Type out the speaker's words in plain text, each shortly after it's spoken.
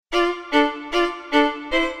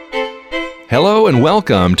Hello and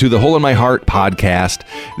welcome to the Hole in My Heart podcast.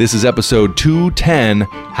 This is episode 210,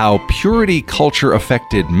 How Purity Culture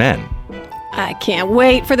Affected Men. I can't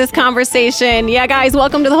wait for this conversation. Yeah, guys,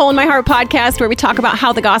 welcome to the Hole in My Heart podcast, where we talk about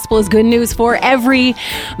how the gospel is good news for every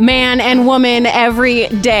man and woman every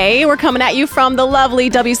day. We're coming at you from the lovely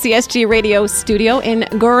WCSG radio studio in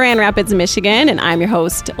Grand Rapids, Michigan, and I'm your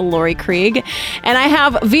host, Lori Krieg, and I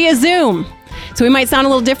have via Zoom. So we might sound a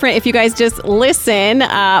little different if you guys just listen.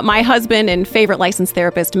 My husband and favorite licensed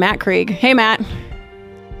therapist, Matt Krieg. Hey, Matt.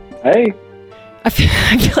 Hey. I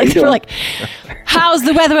feel like, how's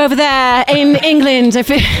the weather over there in England?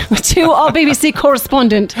 To our BBC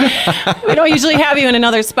correspondent. We don't usually have you in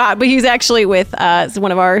another spot, but he's actually with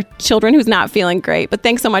one of our children who's not feeling great. But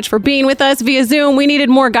thanks so much for being with us via Zoom. We needed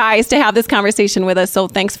more guys to have this conversation with us, so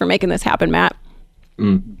thanks for making this happen, Matt.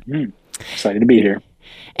 Mm-hmm. Excited to be here.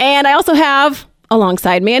 And I also have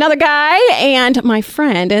alongside me another guy and my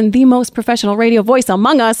friend and the most professional radio voice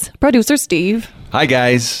among us, producer Steve. Hi,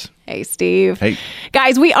 guys. Hey, Steve. Hey.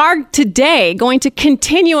 Guys, we are today going to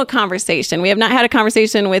continue a conversation. We have not had a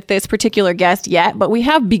conversation with this particular guest yet, but we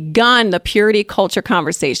have begun the purity culture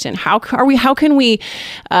conversation. How can we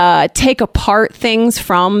take apart things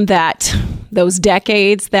from those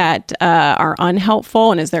decades that are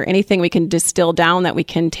unhelpful? And is there anything we can distill down that we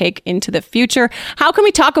can take into the future? How can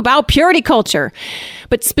we talk about purity culture?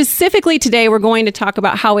 But specifically today, we're going to talk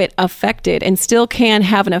about how it affected and still can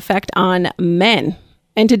have an effect on men.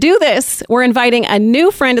 And to do this, we're inviting a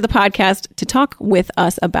new friend of the podcast to talk with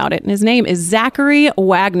us about it. And his name is Zachary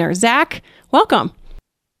Wagner. Zach, welcome.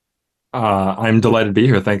 I'm delighted to be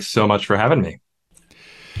here. Thanks so much for having me.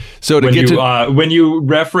 So when you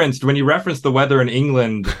referenced the weather in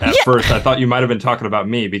England at first, I thought you might have been talking about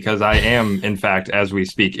me because I am, in fact, as we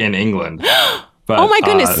speak, in England. But, oh my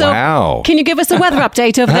goodness! So, wow. Can you give us a weather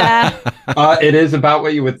update of that? It is about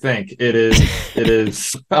what you would think. It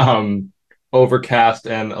is. Overcast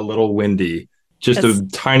and a little windy. Just a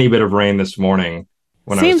tiny bit of rain this morning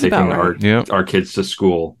when I was taking our kids to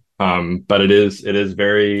school. But it is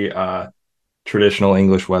very traditional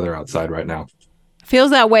English weather outside right now.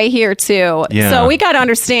 Feels that way here too. Yeah. So we got to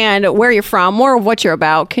understand where you're from, more of what you're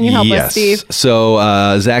about. Can you help us, Steve? So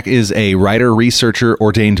Zach is a writer, researcher,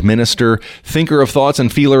 ordained minister, thinker of thoughts,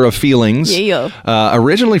 and feeler of feelings. Yeah.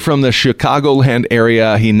 Originally from the Chicagoland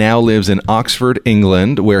area, he now lives in Oxford,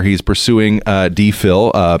 England, where he's pursuing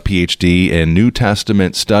DPhil, PhD in New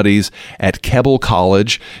Testament studies at Keble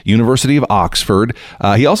College, University of Oxford.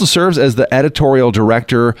 He also serves as the editorial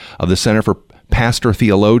director of the Center for Pastor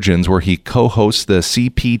Theologians, where he co-hosts the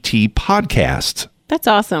CPT podcast. That's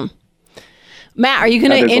awesome. Matt, are you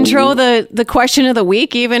going to intro the question of the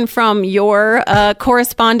week, even from your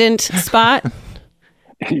correspondent spot?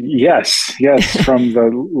 Yes, from the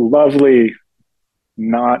lovely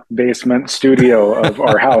not basement studio of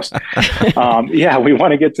our house. We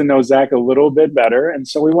want to get to know Zach a little bit better. And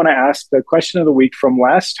so we want to ask the question of the week from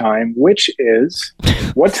last time, which is,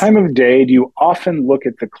 what time of day do you often look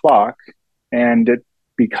at the clock and it,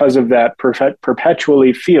 because of that,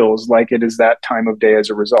 perpetually feels like it is that time of day as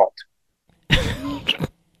a result?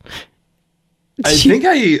 I think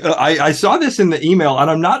I saw this in the email,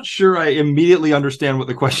 and I'm not sure I immediately understand what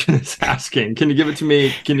the question is asking. Can you give it to me?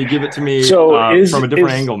 From a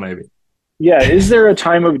different angle, maybe? Yeah. Is there a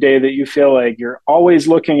time of day that you feel like you're always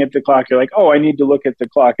looking at the clock? You're like, oh, I need to look at the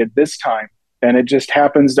clock at this time. And it just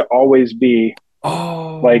happens to always be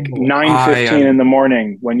like 9:15 in the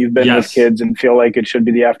morning when you've been with kids and feel like it should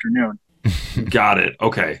be the afternoon. Got it.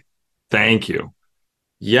 Okay. Thank you.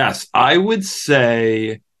 Yes, I would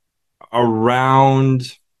say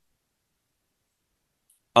around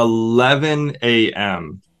 11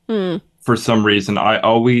 a.m. For some reason, I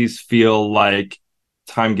always feel like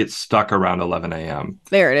time gets stuck around 11 a.m.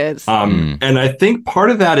 There it is. And I think part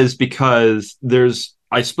of that is because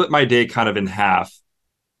I split my day kind of in half.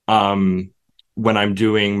 When I'm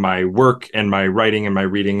doing my work and my writing and my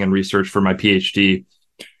reading and research for my PhD,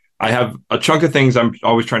 I have a chunk of things I'm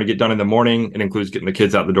always trying to get done in the morning. It includes getting the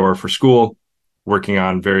kids out the door for school, working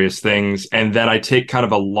on various things. And then I take kind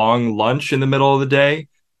of a long lunch in the middle of the day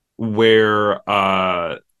where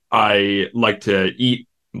I like to eat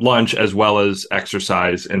lunch as well as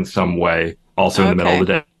exercise in some way, also in the middle of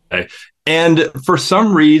the day. And for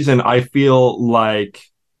some reason, I feel like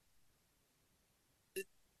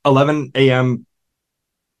 11 a.m.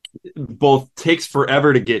 both takes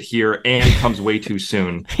forever to get here and comes way too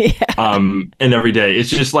soon. And every day it's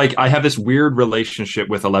just like I have this weird relationship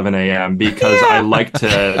with 11 a.m. because I like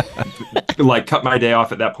to cut my day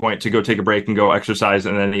off at that point to go take a break and go exercise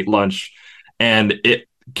and then eat lunch, and it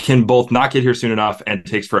can both not get here soon enough and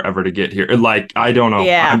takes forever to get here. Like, I don't know.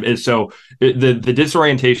 Yeah. The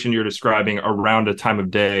disorientation you're describing around a time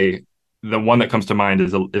of day, the one that comes to mind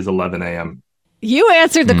is 11 a.m. You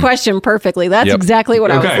answered the question perfectly. That's exactly what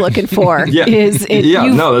I was looking for. Yeah.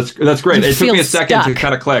 That's great. It took me a second to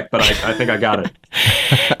kind of click, but I think I got it.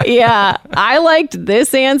 Yeah. I liked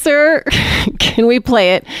this answer. Can we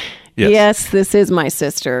play it? Yes, this is my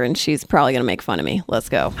sister, and she's probably going to make fun of me. Let's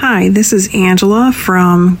go. Hi, this is Angela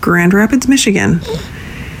from Grand Rapids, Michigan.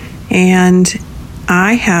 And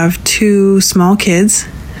I have 2 small kids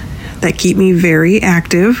that keep me very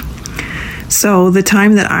active. So the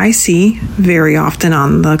time that I see very often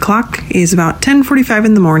on the clock is about 10:45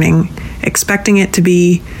 in the morning, expecting it to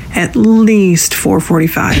be at least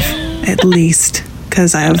 4:45, at least,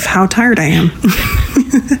 because of how tired I am.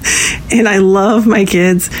 And I love my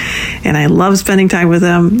kids and I love spending time with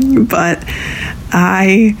them, but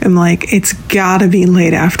I am like, it's gotta be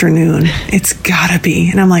late afternoon. It's gotta be.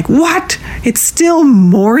 And I'm like, what? It's still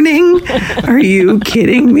morning? Are you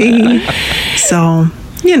kidding me? So,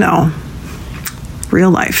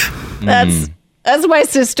 real life. That's my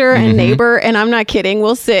sister and neighbor, and I'm not kidding.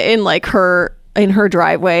 We'll sit in her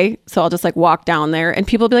driveway. So I'll just walk down there and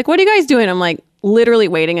people will be like, what are you guys doing? I'm like, literally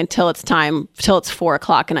waiting until it's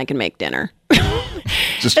 4:00 and I can make dinner.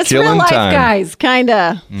 Just it's killing real life, time. Guys.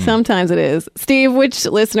 Kinda. Sometimes it is. Steve, which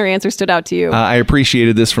listener answer stood out to you? I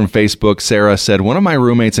appreciated this from Facebook. Sarah said, one of my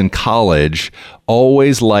roommates in college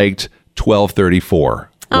always liked 12:34.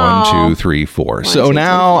 1, 2, 3, 4. So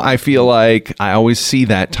now I feel like I always see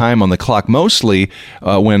that time on the clock, mostly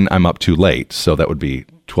when I'm up too late. So that would be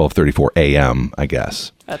 12:34 a.m., I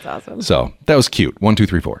guess. That's awesome. So that was cute. 1, 2,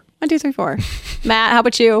 3, 4. 1, 2, 3, 4. Matt, how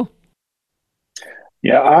about you?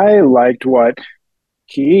 Yeah, I liked what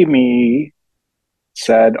Kimi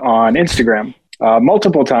said on Instagram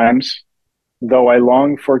multiple times, though I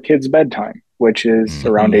long for kids' bedtime, which is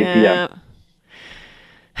around 8 p.m.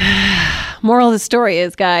 Moral of the story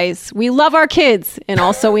is, guys, we love our kids and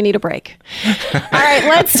also we need a break. All right,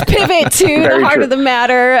 let's pivot to the heart of the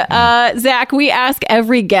matter. Zach, we ask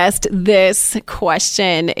every guest this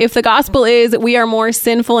question. If the gospel is we are more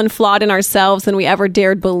sinful and flawed in ourselves than we ever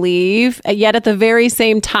dared believe, yet at the very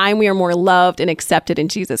same time, we are more loved and accepted in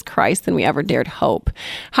Jesus Christ than we ever dared hope.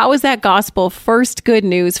 How is that gospel first good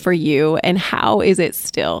news for you, and how is it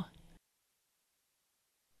still?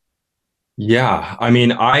 Yeah, I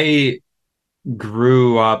mean, I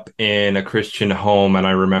grew up in a Christian home, and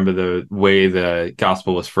I remember the way the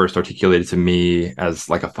gospel was first articulated to me as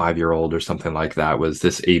like a 5-year-old or something like that was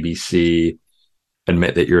this ABC: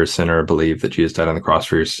 admit that you're a sinner, believe that Jesus died on the cross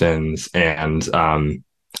for your sins. And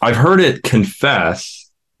I've heard it confess,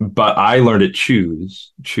 but I learned it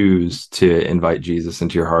choose to invite Jesus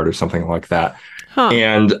into your heart or something like that. Huh.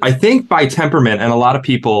 And I think by temperament, and a lot of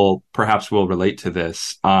people perhaps will relate to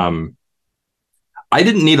this, I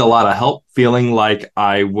didn't need a lot of help feeling like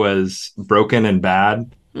I was broken and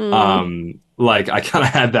bad. Like I kind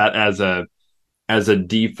of had that as a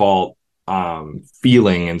default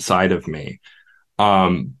feeling inside of me.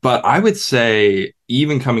 But I would say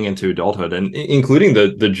even coming into adulthood and including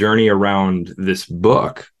the journey around this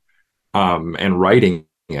book and writing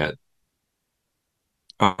it,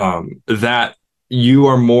 that you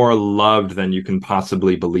are more loved than you can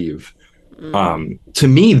possibly believe. To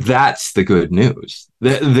me, that's the good news.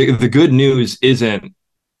 The good news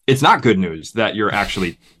it's not good news that you're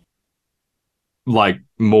actually like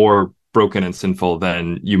more broken and sinful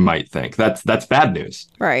than you might think. That's bad news.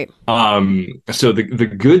 Right. So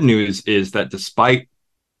the good news is that despite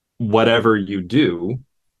whatever you do,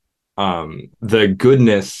 the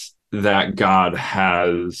goodness that God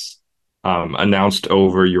has announced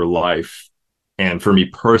over your life, and for me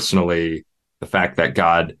personally, the fact that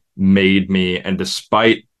God made me, and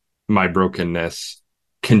despite my brokenness,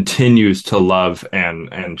 continues to love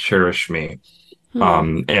and cherish me.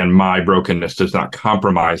 And my brokenness does not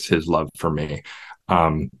compromise his love for me.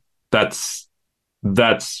 That's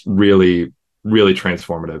really, really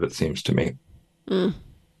transformative, it seems to me.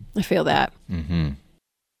 I feel that. Mm-hmm.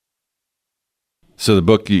 So the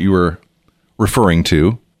book you were referring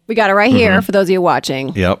to, we got it right here for those of you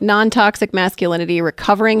watching. Yep. Non-Toxic Masculinity,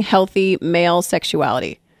 Recovering Healthy Male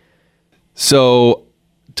Sexuality. So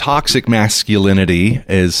toxic masculinity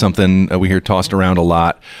is something we hear tossed around a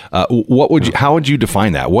lot. How would you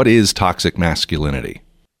define that? What is toxic masculinity?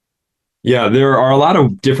 Yeah, there are a lot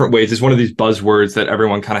of different ways. It's one of these buzzwords that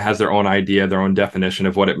everyone kind of has their own idea, their own definition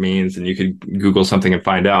of what it means, and you could Google something and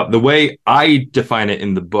find out. The way I define it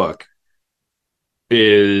in the book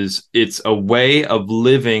is it's a way of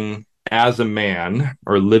living as a man,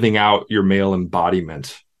 or living out your male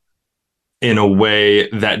embodiment in a way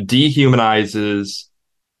that dehumanizes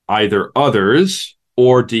either others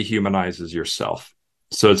or dehumanizes yourself.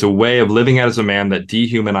 So it's a way of living as a man that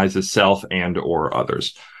dehumanizes self and or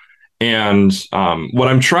others. And what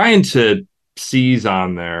I'm trying to seize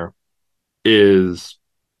on there is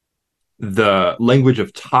the language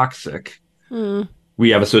of toxic. We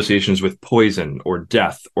have associations with poison or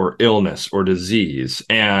death or illness or disease.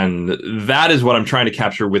 And that is what I'm trying to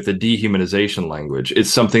capture with the dehumanization language. It's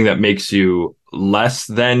something that makes you less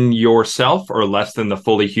than yourself or less than the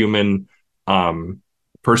fully human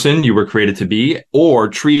person you were created to be, or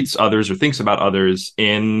treats others or thinks about others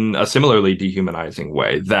in a similarly dehumanizing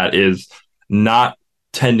way that is not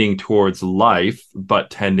tending towards life, but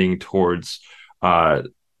tending towards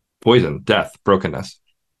poison, death, brokenness.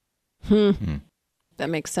 That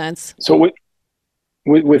makes sense. So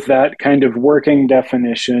with that kind of working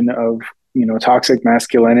definition of, toxic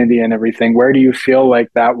masculinity and everything, where do you feel like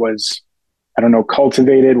that was, I don't know,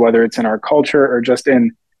 cultivated, whether it's in our culture or just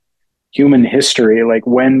in human history? Like,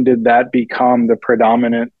 when did that become the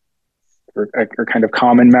predominant or kind of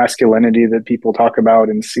common masculinity that people talk about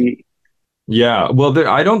and see? Yeah, well,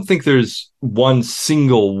 I don't think there's one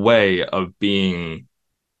single way of being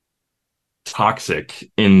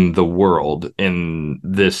toxic in the world in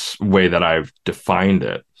this way that I've defined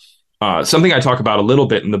it. Something I talk about a little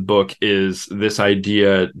bit in the book is this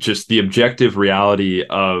idea, just the objective reality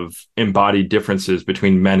of embodied differences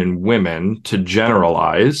between men and women, to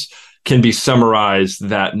generalize, can be summarized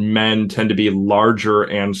that men tend to be larger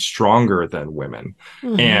and stronger than women.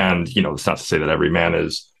 And, it's not to say that every man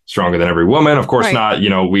is stronger than every woman. Of course not.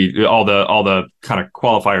 We all the kind of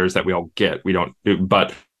qualifiers that we all get, we don't,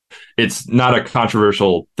 but it's not a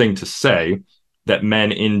controversial thing to say that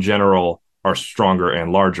men in general are stronger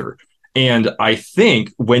and larger. And I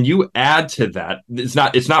think when you add to that, it's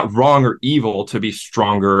not wrong or evil to be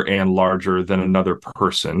stronger and larger than another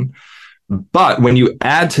person. But when you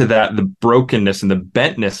add to that the brokenness and the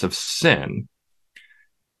bentness of sin,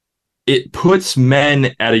 it puts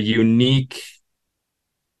men at a unique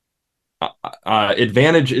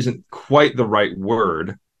advantage isn't quite the right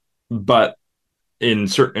word, but in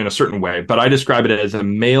a certain way, but I describe it as a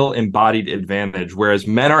male embodied advantage, whereas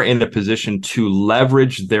men are in a position to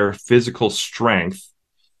leverage their physical strength,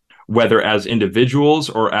 whether as individuals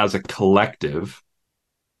or as a collective,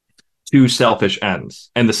 to selfish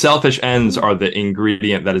ends. And the selfish ends are the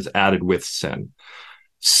ingredient that is added with sin.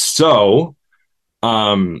 So,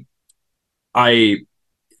 not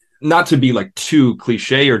to be like too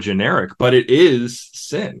cliche or generic, but it is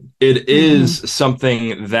sin. It is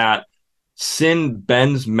something that sin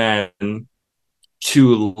bends men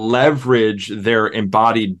to leverage their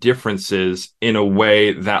embodied differences in a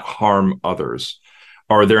way that harm others,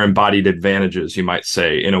 or their embodied advantages, you might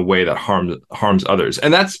say, in a way that harms others.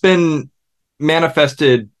 And that's been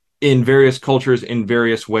manifested in various cultures in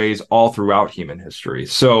various ways all throughout human history.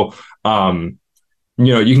 So,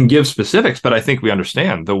 you can give specifics, but I think we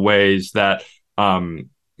understand the ways that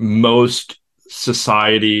most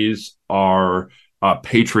societies are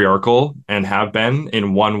patriarchal and have been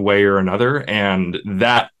in one way or another. And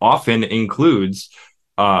that often includes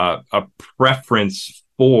a preference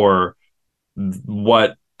for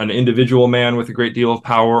what an individual man with a great deal of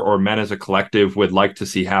power or men as a collective would like to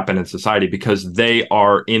see happen in society, because they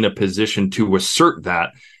are in a position to assert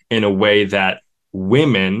that in a way that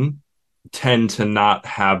women tend to not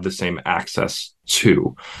have the same access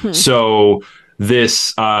to. So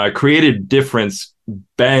this created difference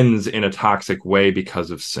bends in a toxic way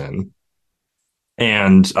because of sin.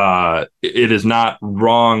 And it is not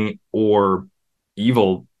wrong or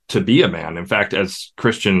evil to be a man. In fact, as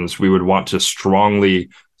Christians, we would want to strongly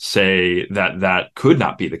say that that could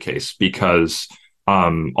not be the case, because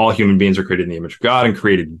all human beings are created in the image of God and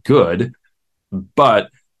created good. But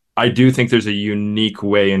I do think there's a unique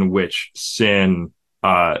way in which sin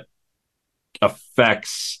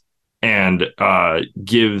affects and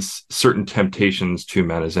gives certain temptations to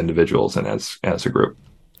men as individuals and as a group.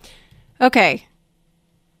 Okay.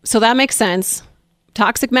 So that makes sense.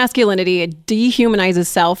 Toxic masculinity, it dehumanizes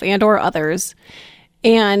self and or others.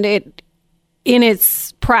 And it, in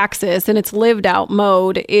its praxis, in its lived out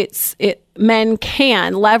mode, men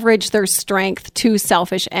can leverage their strength to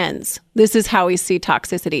selfish ends. This is how we see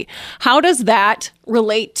toxicity. How does that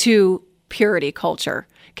relate to purity culture?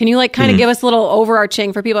 Can you kind of give us a little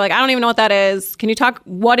overarching for people I don't even know what that is? Can you talk,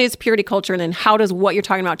 what is purity culture, and then how does what you're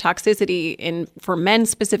talking about toxicity for men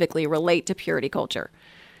specifically relate to purity culture?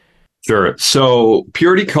 Sure. So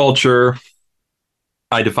purity culture,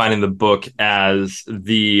 I define in the book as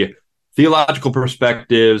the theological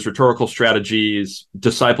perspectives, rhetorical strategies,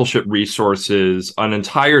 discipleship resources, an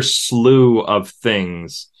entire slew of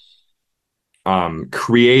things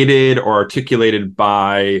created or articulated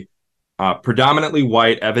by predominantly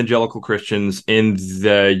white evangelical Christians in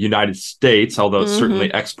the United States, although it's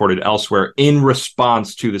certainly exported elsewhere, in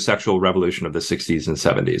response to the sexual revolution of the 60s and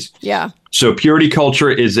 70s. Yeah. So purity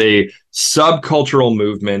culture is a subcultural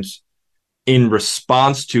movement in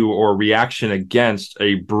response to or reaction against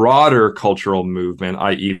a broader cultural movement,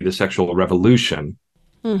 i.e. the sexual revolution.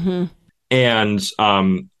 And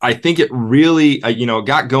I think it really,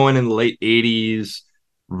 got going in the late 80s,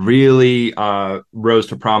 really rose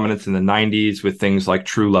to prominence in the 90s with things like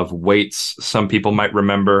True Love Waits, some people might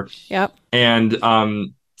remember. Yep. And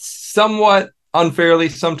somewhat unfairly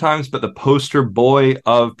sometimes, but the poster boy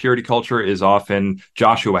of purity culture is often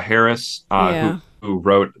Joshua Harris, who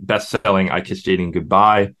wrote best-selling I Kissed Dating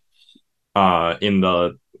Goodbye in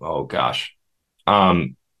the,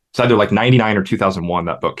 it's either like 99 or 2001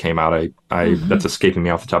 that book came out. That's escaping me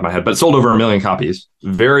off the top of my head, but it sold over 1 million copies.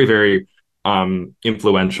 Very, very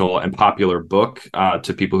influential and popular book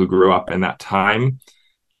to people who grew up in that time.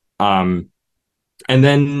 And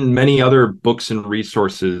then many other books and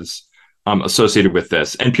resources associated with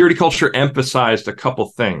this. And purity culture emphasized a couple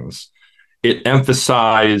things. It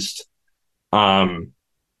emphasized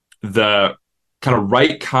the kind of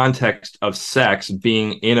right context of sex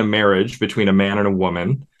being in a marriage between a man and a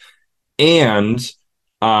woman, and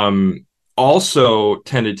also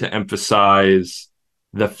tended to emphasize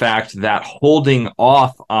the fact that holding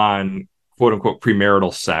off on quote unquote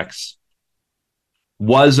premarital sex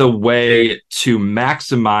was a way to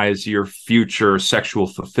maximize your future sexual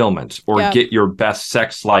fulfillment or get your best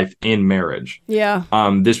sex life in marriage. Yeah.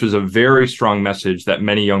 This was a very strong message that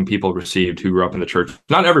many young people received who grew up in the church.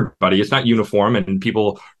 Not everybody, it's not uniform, and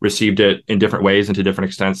people received it in different ways and to different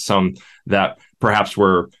extents. Some that perhaps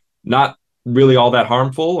were not really all that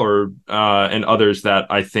harmful, or and others that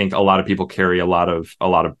I think a lot of people carry a lot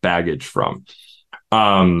of baggage from.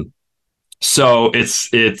 So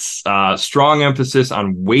it's strong emphasis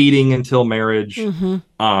on waiting until marriage,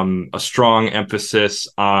 a strong emphasis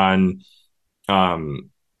on,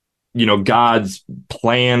 God's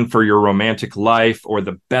plan for your romantic life, or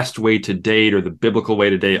the best way to date, or the biblical way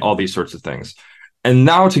to date, all these sorts of things. And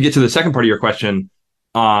now to get to the second part of your question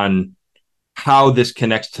on how this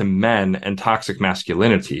connects to men and toxic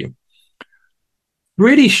masculinity.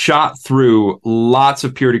 Pretty shot through lots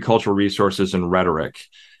of purity cultural resources and rhetoric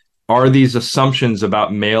are these assumptions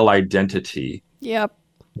about male identity. Yep.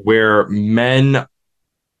 Where men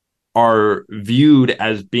are viewed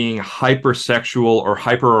as being hypersexual or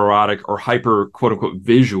hypererotic or hyper quote unquote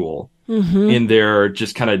visual in their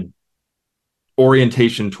just kind of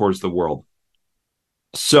orientation towards the world.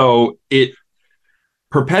 So it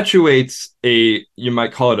perpetuates you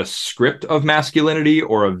might call it a script of masculinity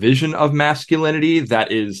or a vision of masculinity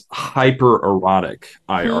that is hypererotic,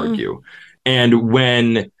 I argue. And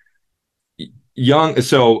when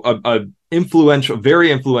a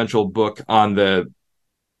very influential book on the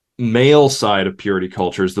male side of purity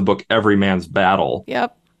culture is the book Every Man's Battle.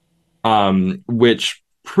 Yep. Which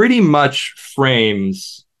pretty much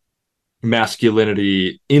frames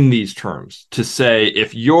masculinity in these terms, to say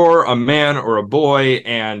if you're a man or a boy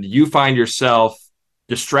and you find yourself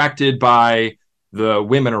distracted by the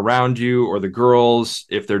women around you or the girls,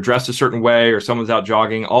 if they're dressed a certain way or someone's out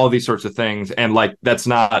jogging, all of these sorts of things, and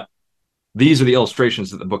these are the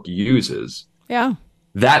illustrations that the book uses. Yeah.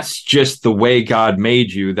 That's just the way God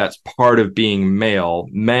made you. That's part of being male.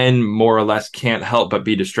 Men more or less can't help but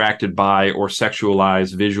be distracted by or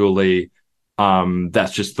sexualized visually.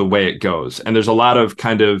 That's just the way it goes. And there's a lot of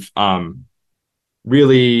kind of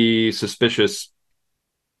really suspicious,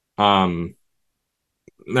 I'm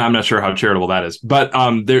not sure how charitable that is, but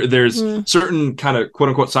there's certain kind of quote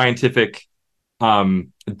unquote scientific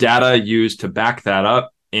data used to back that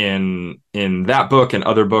up in that book and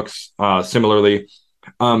other books similarly.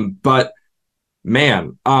 But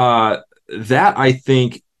man, that I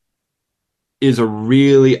think is a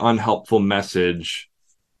really unhelpful message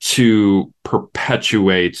to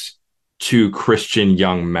perpetuate to Christian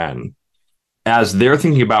young men. As they're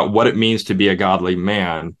thinking about what it means to be a godly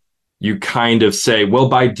man, you kind of say, well,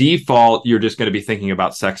 by default, you're just going to be thinking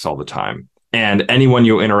about sex all the time. And anyone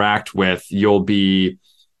you interact with, you'll be,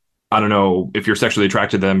 I don't know, if you're sexually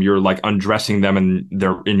attracted to them, you're like undressing them and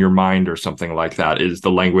they're in your mind or something like that is the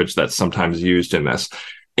language that's sometimes used in this.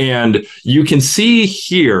 And you can see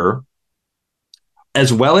here,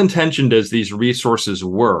 as well-intentioned as these resources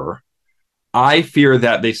were, I fear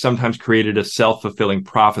that they sometimes created a self-fulfilling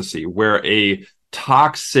prophecy where a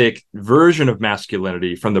toxic version of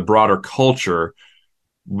masculinity from the broader culture,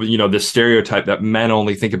 this stereotype that men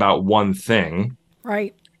only think about one thing,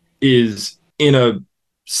 right, is in a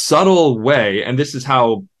subtle way, and this is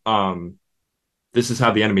how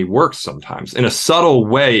the enemy works sometimes. In a subtle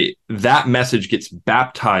way, that message gets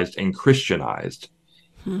baptized and Christianized,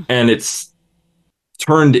 and it's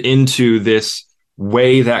turned into this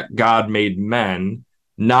way that God made men,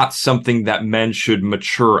 not something that men should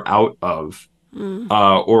mature out of,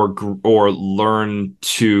 or learn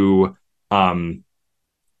to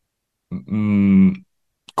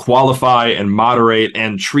qualify and moderate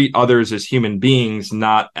and treat others as human beings,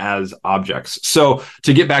 not as objects. So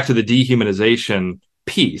to get back to the dehumanization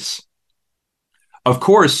piece, of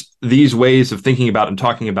course, these ways of thinking about and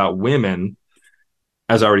talking about women,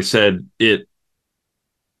 as I already said, it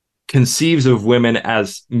conceives of women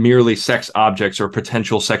as merely sex objects or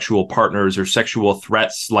potential sexual partners or sexual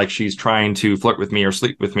threats, like she's trying to flirt with me or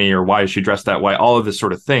sleep with me, or why is she dressed that way? All of this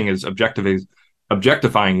sort of thing is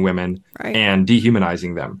objectifying women, right, and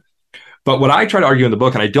dehumanizing them. But what I try to argue in the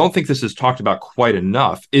book, and I don't think this is talked about quite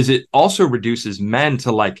enough, is it also reduces men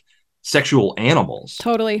to like sexual animals.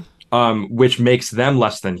 Totally. Which makes them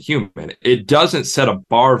less than human. It doesn't set a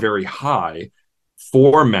bar very high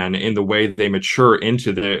for men in the way they mature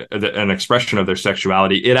into an expression of their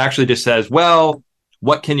sexuality. It actually just says, well,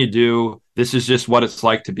 what can you do? This is just what it's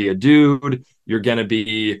like to be a dude. You're going to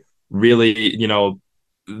be really,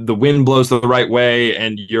 the wind blows the right way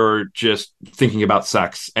and you're just thinking about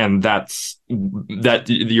sex, and that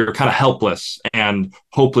you're kind of helpless and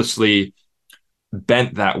hopelessly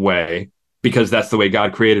bent that way because that's the way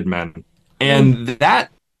God created men. And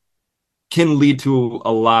that can lead to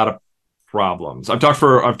a lot of problems. I've talked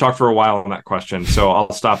for a while on that question, so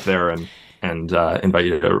I'll stop there and invite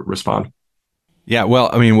you to respond. Yeah, well,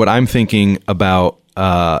 I mean, what I'm thinking about,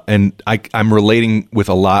 and I'm relating with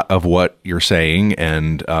a lot of what you're saying,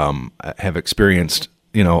 and have experienced,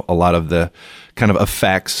 a lot of the kind of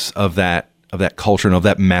effects of that culture and of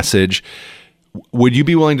that message. Would you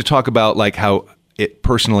be willing to talk about like how it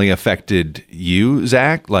personally affected you,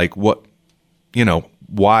 Zach? Like what,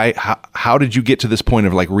 why, how did you get to this point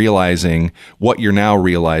of like realizing what you're now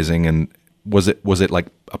realizing? And was it like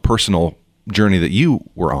a personal journey that you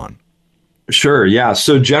were on? Sure. Yeah.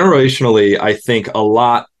 So generationally, I think a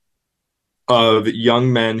lot of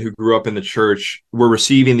young men who grew up in the church were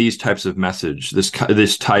receiving these types of message,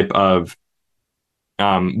 this type of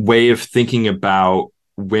way of thinking about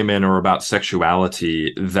women or about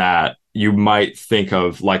sexuality that you might think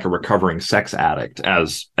of like a recovering sex addict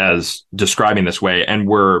as describing this way. And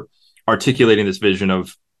we're articulating this vision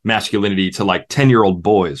of masculinity to like 10-year-old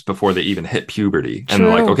boys before they even hit puberty. True. And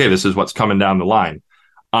they're like, okay, this is what's coming down the line.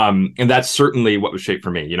 And that's certainly what was shaped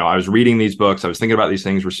for me. I was reading these books, I was thinking about these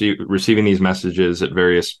things, receiving these messages at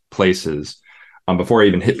various places before I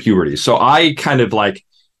even hit puberty. So I kind of like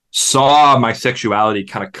saw my sexuality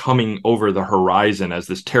kind of coming over the horizon as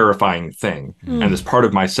this terrifying thing, and this part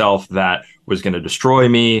of myself that was going to destroy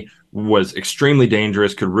me, was extremely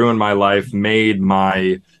dangerous, could ruin my life, made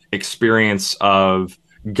my experience of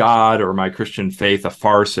God or my Christian faith a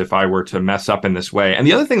farce if I were to mess up in this way. And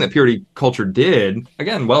the other thing that purity culture did,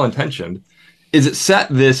 again, well-intentioned, is it set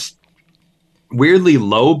this weirdly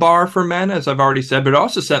low bar for men, as I've already said, but it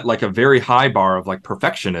also set like a very high bar of like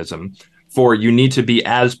perfectionism, for you need to be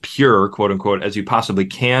as pure, quote unquote, as you possibly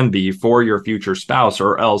can be for your future spouse,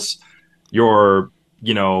 or else you're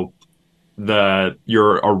a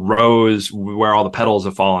rose where all the petals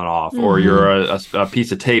have fallen off, or you're a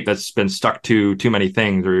piece of tape that's been stuck to too many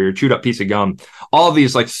things, or you're a chewed up piece of gum. All of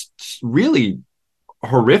these like really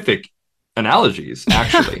horrific analogies,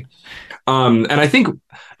 actually. And I think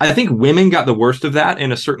women got the worst of that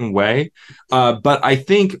in a certain way. But I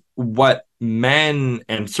think what men,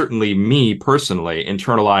 and certainly me personally,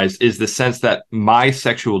 internalized is the sense that my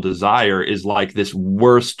sexual desire is like this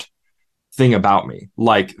worst thing about me.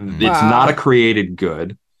 Like, it's not a created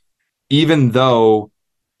good. Even though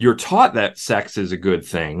you're taught that sex is a good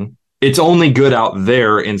thing, it's only good out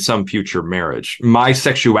there in some future marriage. My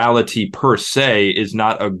sexuality per se is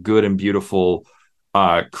not a good and beautiful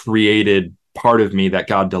created part of me that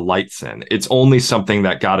God delights in. It's only something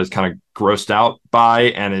that God is kind of grossed out by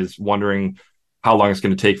and is wondering how long it's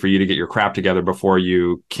going to take for you to get your crap together before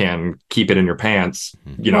you can keep it in your pants,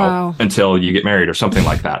 until you get married or something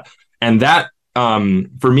like that. And that,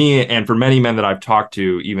 for me and for many men that I've talked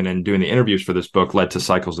to, even in doing the interviews for this book, led to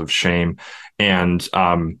cycles of shame. And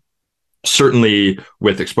certainly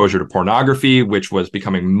with exposure to pornography, which was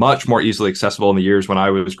becoming much more easily accessible in the years when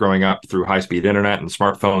I was growing up through high-speed internet and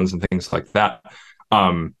smartphones and things like that.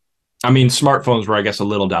 I mean, smartphones were, I guess, a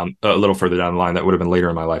little further down the line. That would have been later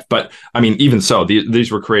in my life. But I mean, even so,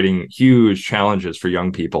 these were creating huge challenges for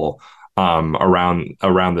young people around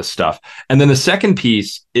this stuff. And then the second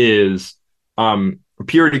piece is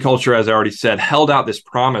purity culture, as I already said, held out this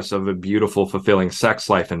promise of a beautiful, fulfilling sex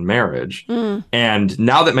life and marriage. And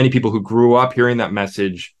now that many people who grew up hearing that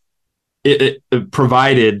message, it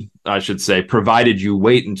provided you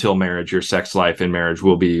wait until marriage, your sex life and marriage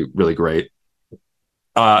will be really great.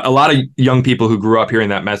 A lot of young people who grew up hearing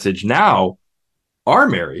that message now are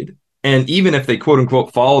married. And even if they quote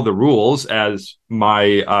unquote follow the rules, as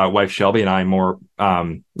my wife Shelby and I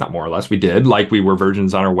not more or less, we did, like we were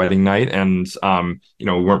virgins on our wedding night, and we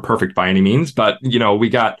weren't perfect by any means, but we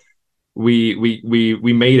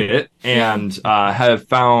made it, and have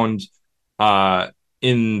found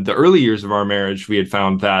in the early years of our marriage, we had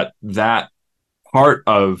found that part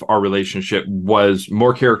of our relationship was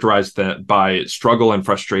more characterized by struggle and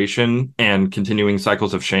frustration and continuing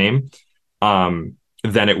cycles of shame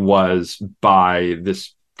than it was by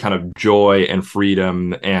this kind of joy and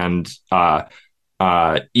freedom and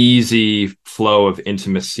easy flow of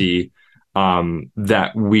intimacy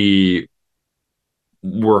that we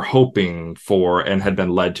were hoping for and had been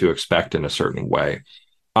led to expect in a certain way.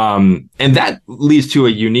 And that leads to a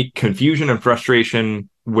unique confusion and frustration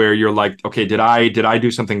where you're like, okay, did I do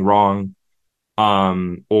something wrong?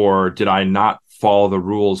 Or did I not follow the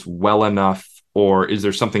rules well enough? Or is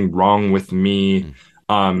there something wrong with me?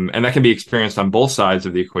 And that can be experienced on both sides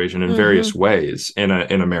of the equation in various ways in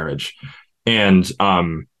a marriage. And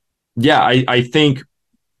I think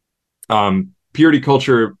purity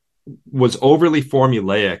culture was overly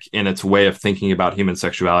formulaic in its way of thinking about human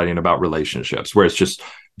sexuality and about relationships, where it's just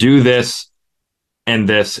do this and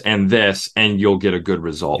this and this, and you'll get a good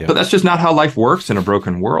result. Yeah. But that's just not how life works in a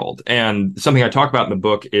broken world. And something I talk about in the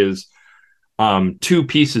book is two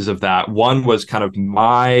pieces of that. One was kind of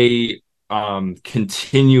my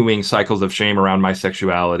continuing cycles of shame around my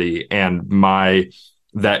sexuality and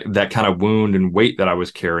that kind of wound and weight that I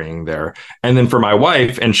was carrying there. And then for my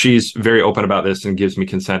wife, and she's very open about this and gives me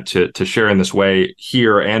consent to share in this way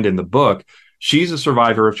here and in the book, she's a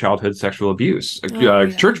survivor of childhood sexual abuse,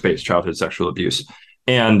 church-based childhood sexual abuse.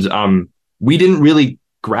 And we didn't really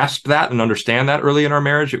grasp that and understand that early in our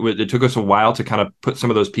marriage. It took us a while to kind of put some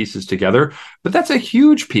of those pieces together, but that's a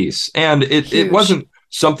huge piece. And it wasn't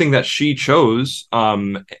something that she chose,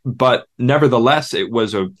 but nevertheless, it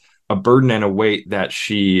was a burden and a weight that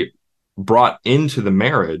she brought into the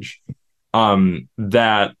marriage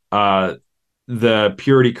that the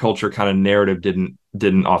purity culture kind of narrative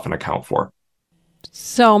didn't often account for.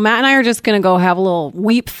 So Matt and I are just going to go have a little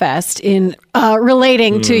weep fest in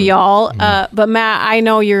relating to y'all. But Matt, I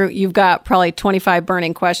know you've got probably 25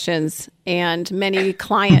 burning questions and many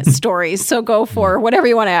client stories. So go for whatever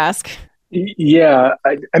you want to ask. Yeah,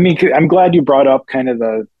 I mean, I'm glad you brought up kind of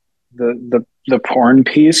the porn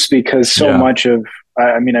piece, because so much of,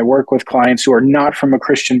 I work with clients who are not from a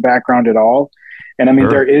Christian background at all. And I mean,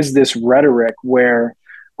 there is this rhetoric where,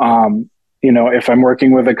 if I'm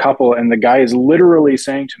working with a couple and the guy is literally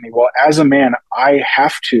saying to me, well, as a man, I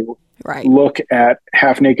have to look at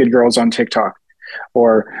half naked girls on TikTok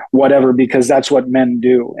or whatever, because that's what men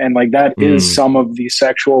do. And like, that is some of the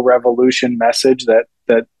sexual revolution message, that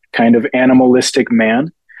kind of animalistic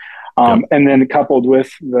man. And then coupled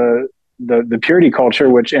with the purity culture,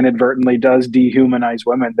 which inadvertently does dehumanize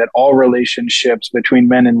women, that all relationships between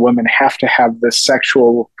men and women have to have this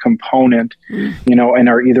sexual component, and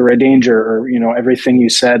are either a danger or, everything you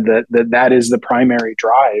said, that is the primary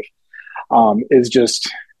drive, is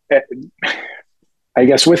just, I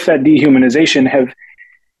guess with that dehumanization,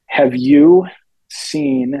 have you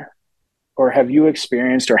seen, or have you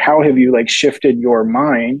experienced, or how have you shifted your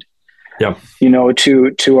mind,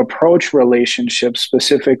 to approach relationships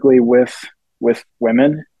specifically with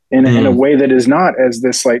women in a way that is not as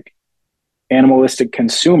this animalistic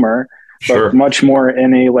consumer, but much more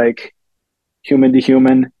in a human to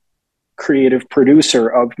human creative producer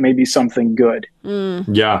of maybe something good.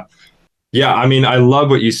 Yeah. I mean, I love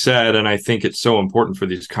what you said. And I think it's so important for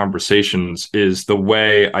these conversations is the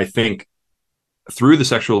way I think through the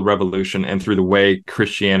sexual revolution and through the way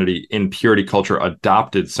Christianity in purity culture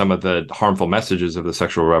adopted some of the harmful messages of the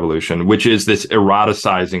sexual revolution, which is this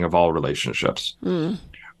eroticizing of all relationships,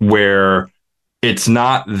 where it's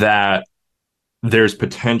not that there's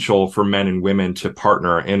potential for men and women to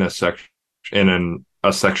partner in a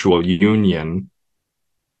sexual union.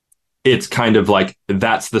 It's kind of like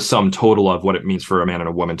that's the sum total of what it means for a man and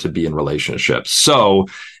a woman to be in relationships. So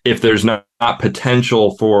if there's not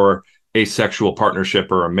potential for a sexual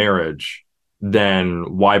partnership or a marriage,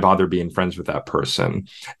 then why bother being friends with that person?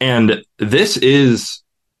 And this is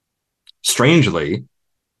strangely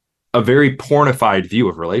a very pornified view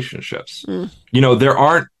of relationships. There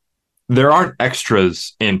aren't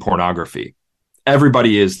extras in pornography.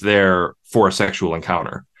 Everybody is there for a sexual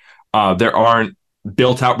encounter. There aren't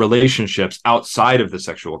built out relationships outside of the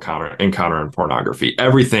sexual encounter in pornography.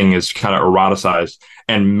 Everything is kind of eroticized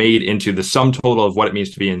and made into the sum total of what it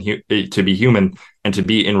means to be human and to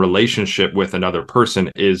be in relationship with another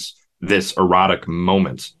person is this erotic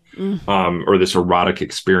moment, or this erotic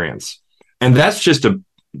experience. And that's just a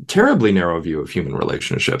terribly narrow view of human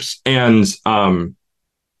relationships. And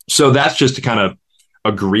so that's just to kind of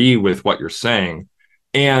agree with what you're saying.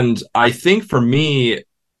 And I think for me,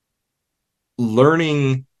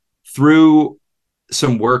 learning through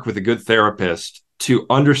some work with a good therapist to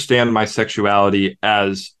understand my sexuality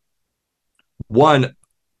as one,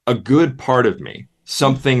 a good part of me,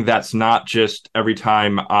 something that's not just every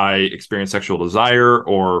time I experience sexual desire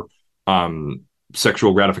or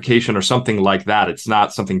sexual gratification or something like that. It's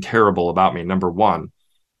not something terrible about me, number one.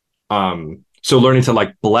 So learning to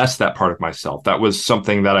like bless that part of myself, that was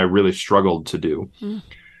something that I really struggled to do.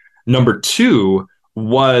 Number two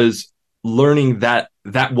was learning that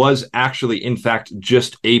that was actually, in fact,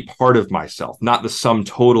 just a part of myself, not the sum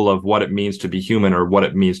total of what it means to be human or what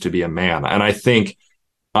it means to be a man. And I think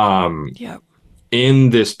in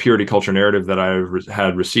this purity culture narrative that I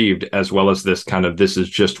had received, as well as this kind of, this is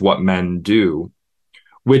just what men do,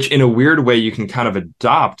 which in a weird way you can kind of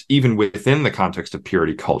adopt even within the context of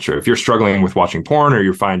purity culture. If you're struggling with watching porn or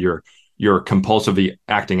you find you're compulsively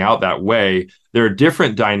acting out that way, there are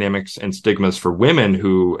different dynamics and stigmas for women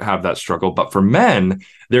who have that struggle. But for men,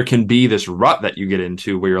 there can be this rut that you get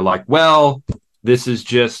into where you're like, well, this is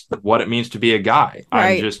just what it means to be a guy.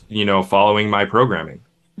 Right. I'm just, following my programming.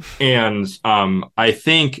 And I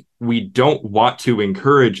think we don't want to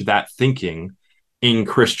encourage that thinking in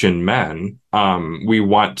Christian men. We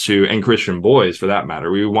want to, and Christian boys for that matter,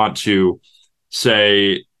 we want to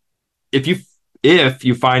say, if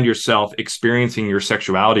you find yourself experiencing your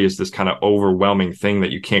sexuality as this kind of overwhelming thing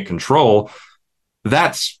that you can't control,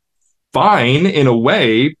 that's fine in a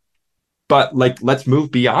way, but like, let's move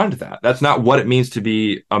beyond that. That's not what it means to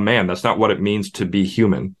be a man. That's not what it means to be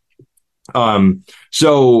human.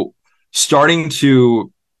 So starting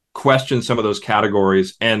to question some of those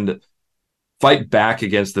categories and fight back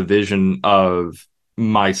against the vision of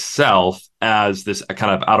myself as this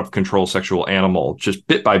kind of out of control sexual animal, just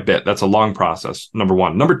bit by bit. That's a long process, number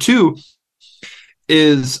one. Number two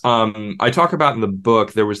is I talk about in the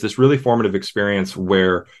book, there was this really formative experience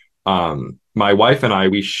where my wife and I,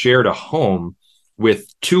 we shared a home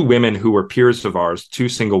with two women who were peers of ours, two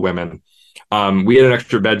single women. We had an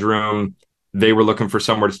extra bedroom. They were looking for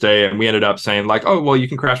somewhere to stay, and we ended up saying like, oh, well, you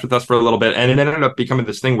can crash with us for a little bit. And it ended up becoming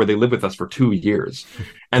this thing where they lived with us for 2 years.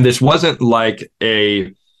 And this wasn't like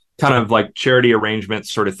a kind of like charity arrangement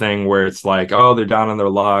sort of thing where it's like, oh, they're down on their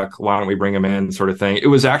luck, why don't we bring them in sort of thing. It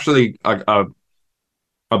was actually a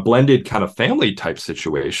blended kind of family type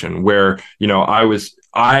situation where, I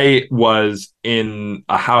was in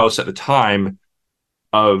a house at the time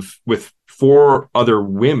with 4 other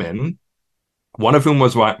women, one of whom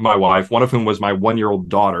was my wife, one of whom was my 1-year-old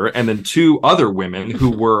daughter, and then 2 other women who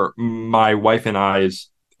were my wife and I's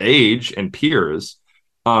age and peers,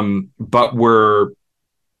 but were,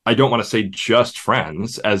 I don't want to say just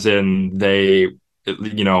friends, as in they,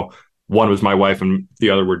 one was my wife and the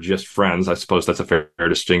other were just friends. I suppose that's a fair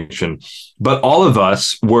distinction. But all of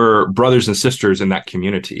us were brothers and sisters in that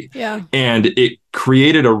community. Yeah. And it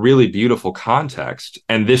created a really beautiful context.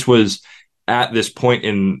 And this was at this point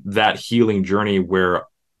in that healing journey where,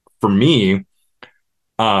 for me,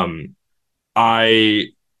 I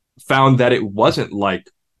found that it wasn't like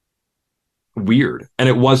weird, and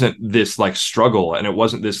it wasn't this like struggle, and it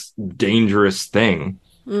wasn't this dangerous thing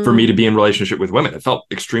for me to be in relationship with women. It felt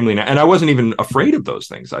extremely, and I wasn't even afraid of those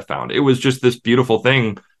things. I found it was just this beautiful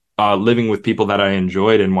thing, living with people that I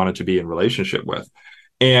enjoyed and wanted to be in relationship with.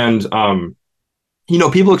 And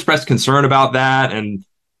people expressed concern about that, and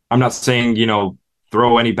I'm not saying,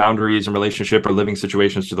 throw any boundaries in relationship or living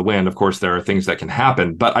situations to the wind. Of course, there are things that can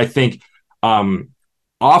happen. But I think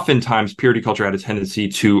oftentimes purity culture had a tendency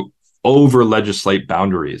to over legislate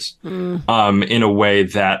boundaries in a way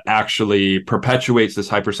that actually perpetuates this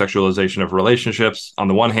hypersexualization of relationships on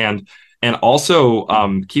the one hand, and also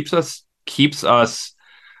keeps us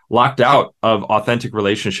locked out of authentic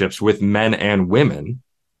relationships with men and women,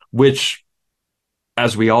 which,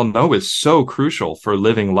 as we all know, is so crucial for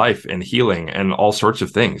living life and healing and all sorts of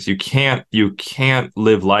things. You can't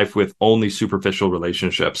live life with only superficial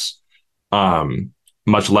relationships.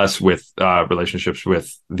 much less with relationships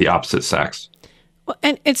with the opposite sex. Well,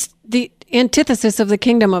 and it's the antithesis of the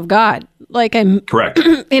kingdom of God. Like, I'm Correct.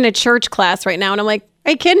 in a church class right now, and I'm like,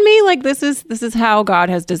 are you kidding me? Like, this is how God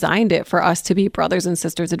has designed it for us to be brothers and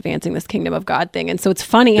sisters advancing this kingdom of God thing. And so it's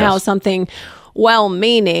funny how something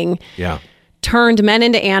well-meaning turned men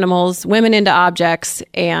into animals, women into objects,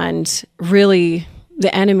 and really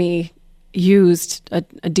the enemy used a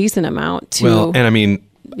decent amount to... Well, and I mean,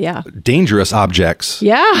 dangerous objects.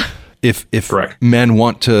 Yeah. If Correct. men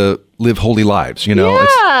want to live holy lives, you know,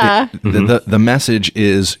 the message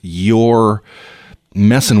is you're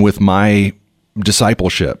messing with my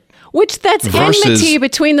discipleship. Which that's versus, enmity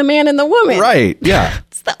between the man and the woman. Right. Yeah.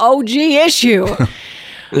 It's the OG issue.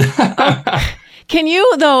 Can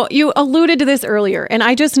you, though, you alluded to this earlier, and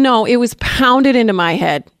I just know it was pounded into my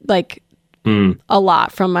head, like a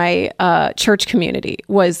lot from my church community,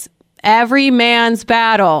 was every man's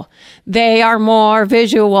battle. They are more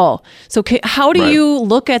visual. So how do you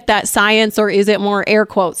look at that science, or is it more air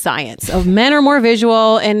quote science of men are more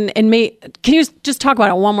visual? And can you just talk about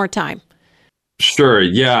it one more time? Sure.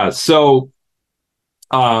 Yeah. So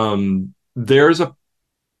there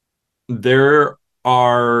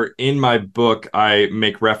are, in my book, I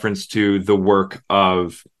make reference to the work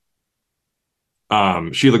of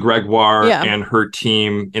Sheila Gregoire and her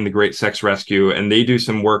team in the Great Sex Rescue, and they do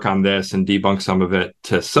some work on this and debunk some of it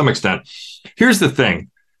to some extent. Here's the thing.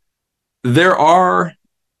 There are,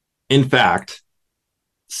 in fact,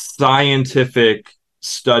 scientific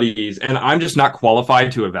studies, and I'm just not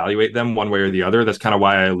qualified to evaluate them one way or the other. That's kind of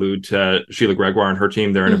why I allude to Sheila Gregoire and her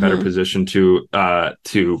team. They're in a better position to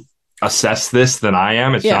assess this than I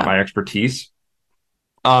am. It's not my expertise.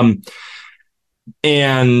 But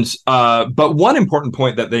one important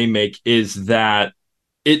point that they make is that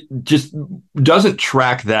it just doesn't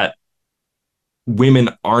track that women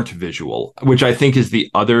aren't visual, which I think is the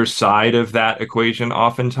other side of that equation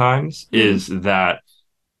oftentimes, is that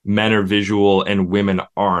men are visual and women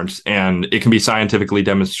aren't. And it can be scientifically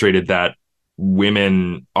demonstrated that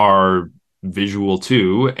women are visual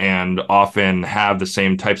too, and often have the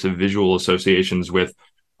same types of visual associations with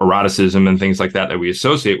eroticism and things like that that we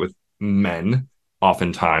associate with men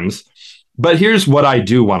oftentimes. But here's what I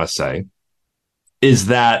do want to say is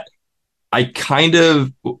that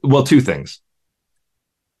two things.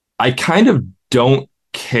 I kind of don't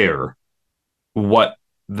care what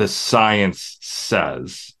the science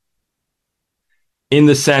says, in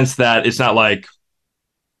the sense that it's not like,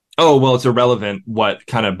 oh, well, it's irrelevant what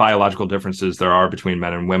kind of biological differences there are between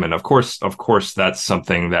men and women. Of course, that's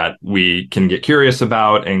something that we can get curious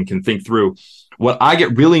about and can think through. What I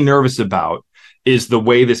get really nervous about is the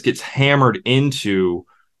way this gets hammered into,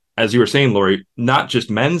 as you were saying, Lori, not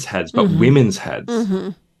just men's heads, but women's heads.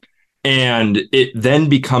 And it then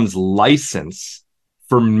becomes license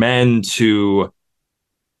for men to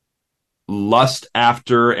lust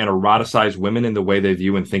after and eroticize women in the way they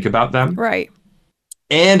view and think about them. Right.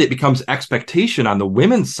 And it becomes expectation on the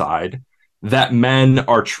women's side that men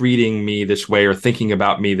are treating me this way or thinking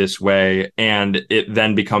about me this way. And it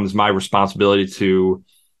then becomes my responsibility to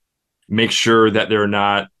make sure that they're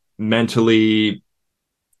not mentally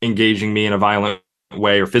engaging me in a violent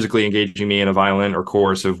way or physically engaging me in a violent or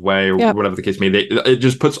coercive way or whatever the case may be. It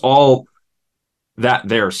just puts all that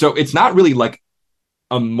there. So it's not really like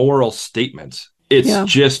a moral statement.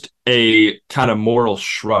 It's just a kind of moral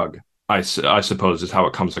shrug, I suppose, is how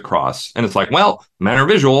it comes across. And it's like, well, men are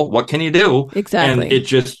visual. What can you do? Exactly. And it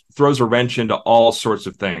just throws a wrench into all sorts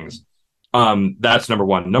of things. That's number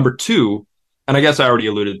one. Number two, and I guess I already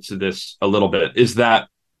alluded to this a little bit, is that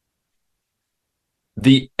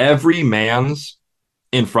the every man's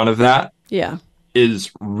in front of that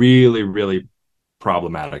is really, really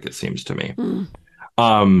problematic, it seems to me.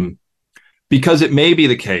 Because it may be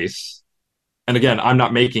the case, and again, I'm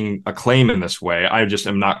not making a claim in this way, I just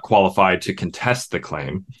am not qualified to contest the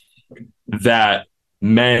claim, that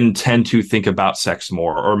men tend to think about sex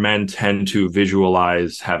more, or men tend to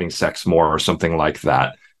visualize having sex more, or something like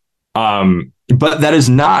that. But that is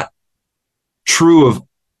not true of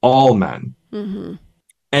all men.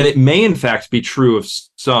 And it may, in fact, be true of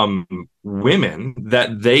some women,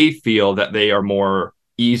 that they feel that they are more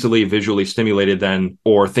easily visually stimulated than,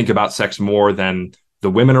 or think about sex more than the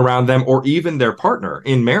women around them, or even their partner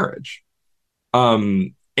in marriage.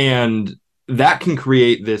 And that can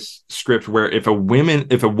create this script where if a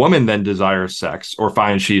woman then desires sex or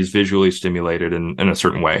finds she's visually stimulated in a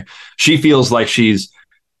certain way, she feels like she's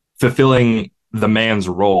fulfilling the man's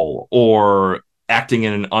role or acting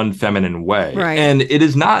in an unfeminine way. Right. And it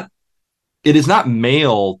is not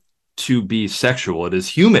male to be sexual. It is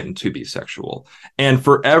human to be sexual. And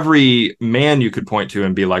for every man you could point to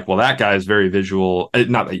and be like, well, that guy is very visual.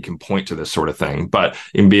 Not that you can point to this sort of thing, but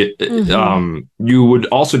you would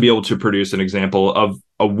also be able to produce an example of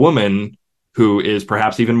a woman who is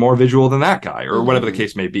perhaps even more visual than that guy, or whatever the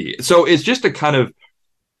case may be. So it's just a kind of,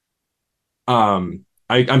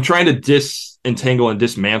 I'm trying to disentangle and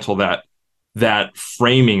dismantle that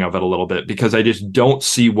framing of it a little bit, because I just don't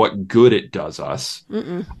see what good it does us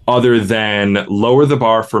other than lower the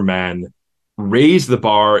bar for men, raise the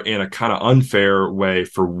bar in a kind of unfair way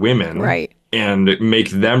for women, right, and make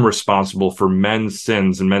them responsible for men's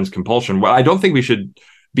sins and men's compulsion. Well, I don't think we should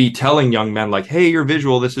be telling young men like, hey, you're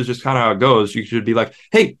visual, this is just kind of how it goes. You should be like,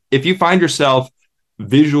 hey, if you find yourself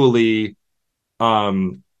visually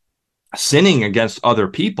sinning against other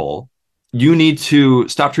people, you need to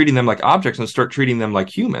stop treating them like objects and start treating them like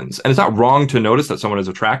humans. And it's not wrong to notice that someone is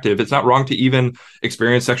attractive. It's not wrong to even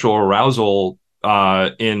experience sexual arousal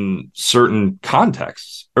in certain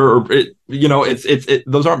contexts,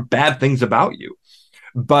 those aren't bad things about you,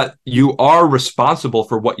 but you are responsible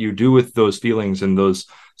for what you do with those feelings and those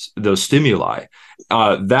stimuli.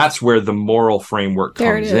 That's where the moral framework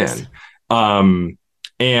comes in.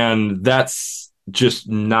 And that's just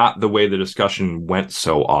not the way the discussion went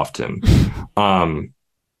so often.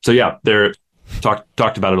 So yeah, there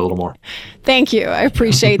talked about it a little more. Thank you. I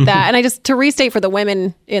appreciate that. And to restate for the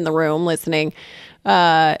women in the room listening,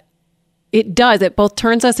 it both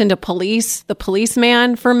turns us into the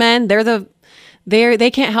policeman for men.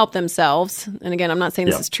 They can't help themselves. And again, I'm not saying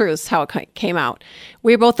this is true. This is how it came out.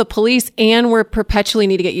 We're both the police, and we're perpetually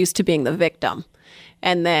need to get used to being the victim.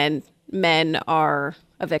 And then men are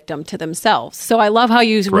a victim to themselves. So I love how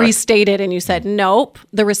you restated and you said, nope,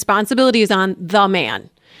 the responsibility is on the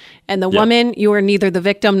man. And the woman, you are neither the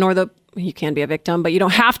victim you can be a victim, but you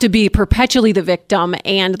don't have to be perpetually the victim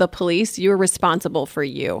and the police. You're responsible for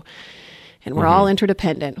you. And we're all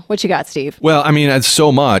interdependent. What you got, Steve? Well, I mean, it's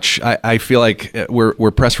so much. I feel like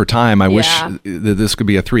we're pressed for time. I wish that this could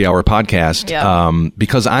be a 3-hour podcast,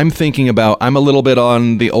 because I'm thinking about, I'm a little bit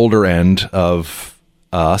on the older end of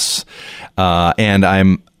us, and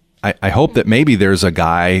I hope that maybe there's a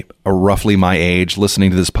guy roughly my age listening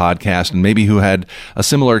to this podcast, and maybe who had a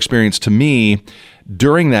similar experience to me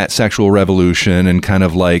during that sexual revolution and kind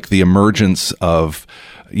of like the emergence of,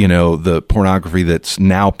 the pornography that's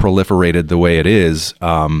now proliferated the way it is.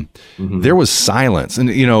 There was silence, and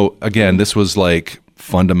again, this was like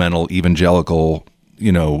fundamental evangelical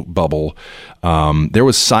bubble. There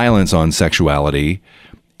was silence on sexuality.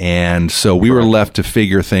 And so we were left to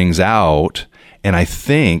figure things out. And I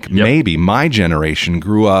think maybe my generation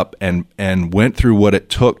grew up and went through what it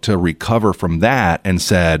took to recover from that and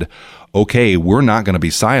said, okay, we're not going to be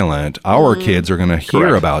silent. Our kids are going to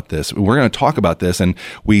hear about this. We're going to talk about this. And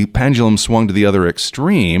we pendulum swung to the other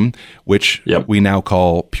extreme, which we now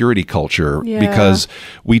call purity culture, because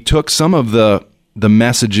we took some of the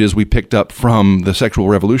messages we picked up from the sexual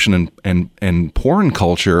revolution and porn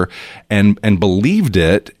culture and believed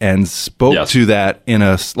it and spoke to that in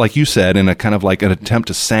a, like you said, in a kind of like an attempt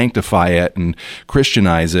to sanctify it and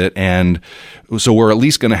Christianize it. And so we're at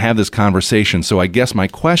least going to have this conversation. So I guess my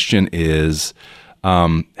question is,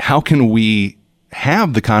 how can we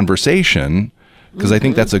have the conversation? Because I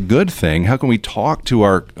think that's a good thing. How can we talk to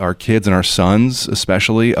our kids and our sons,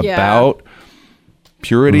 especially, about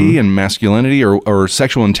purity and masculinity or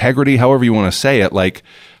sexual integrity, however you want to say it? Like,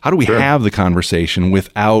 how do we have the conversation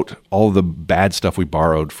without all the bad stuff we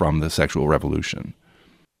borrowed from the sexual revolution?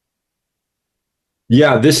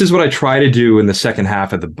 Yeah, this is what I try to do in the second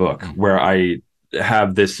half of the book, where I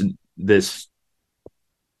have this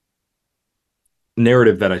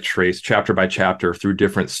narrative that I trace chapter by chapter through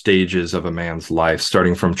different stages of a man's life,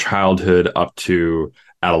 starting from childhood up to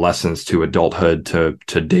adolescence to adulthood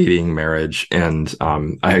to dating, marriage. And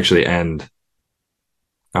I actually end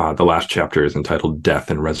the last chapter is entitled Death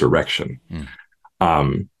and Resurrection.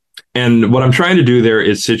 And what I'm trying to do there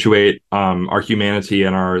is situate our humanity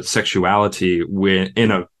and our sexuality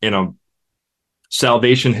in a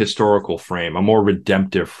salvation historical frame, a more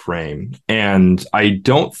redemptive frame. And I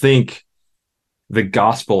don't think the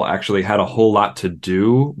gospel actually had a whole lot to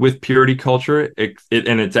do with purity culture.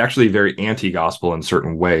 And it's actually very anti-gospel in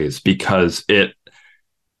certain ways, because it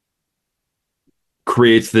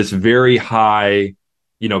creates this very high,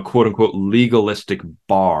 quote unquote, legalistic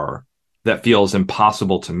bar that feels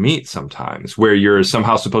impossible to meet sometimes, where you're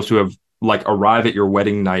somehow supposed to have like arrive at your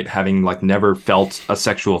wedding night having like never felt a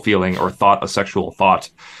sexual feeling or thought a sexual thought.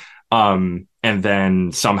 And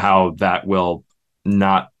then somehow that will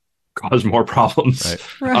not cause more problems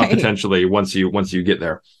potentially once you get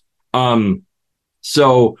there.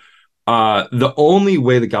 So The only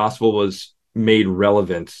way the gospel was made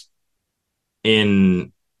relevant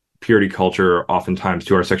in purity culture, oftentimes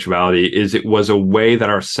to our sexuality, is it was a way that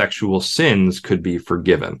our sexual sins could be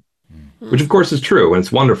forgiven, which of course is true, and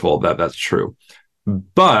it's wonderful that that's true.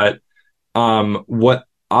 But what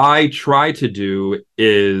I try to do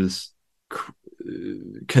is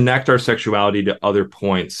connect our sexuality to other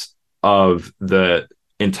points of the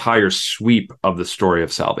entire sweep of the story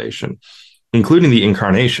of salvation, including the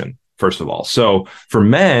incarnation, first of all. So for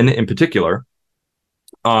men in particular,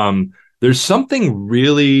 there's something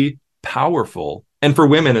really powerful, and for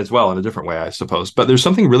women as well in a different way, I suppose, but there's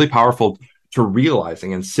something really powerful to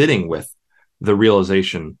realizing and sitting with the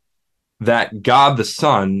realization that God the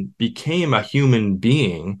Son became a human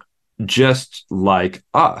being just like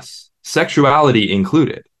us, sexuality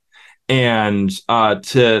included. And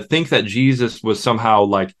to think that Jesus was somehow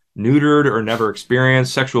like neutered or never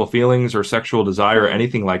experienced sexual feelings or sexual desire or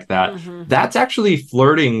anything like that, that's actually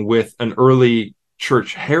flirting with an early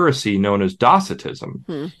church heresy known as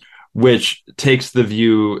Docetism, which takes the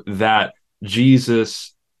view that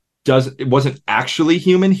Jesus it wasn't actually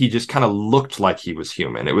human. He just kind of looked like he was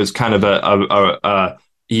human. It was kind of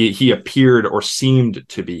he appeared or seemed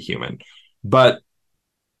to be human. But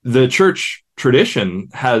the church tradition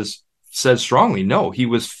has said strongly, no, he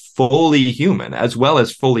was fully human as well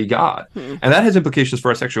as fully God. And that has implications for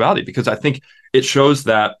our sexuality, because I think it shows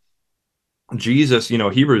that Jesus,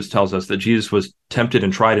 Hebrews tells us that Jesus was tempted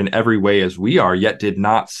and tried in every way as we are, yet did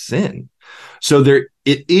not sin. So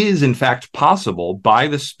it is, in fact, possible by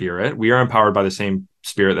the Spirit. We are empowered by the same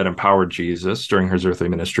Spirit that empowered Jesus during his earthly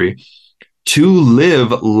ministry to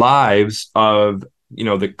live lives of,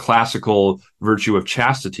 the classical virtue of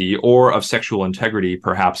chastity or of sexual integrity,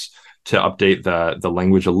 perhaps to update the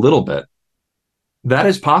language a little bit. That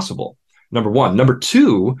is possible. Number one. Number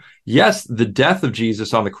two, yes, the death of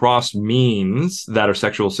Jesus on the cross means that our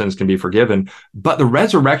sexual sins can be forgiven, but the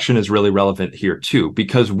resurrection is really relevant here too,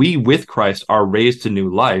 because we with Christ are raised to new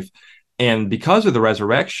life. And because of the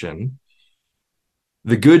resurrection,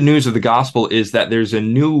 the good news of the gospel is that there's a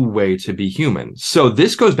new way to be human. So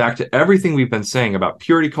this goes back to everything we've been saying about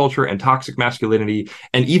purity culture and toxic masculinity,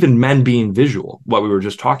 and even men being visual, what we were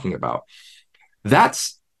just talking about.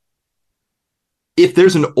 If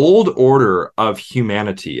there's an old order of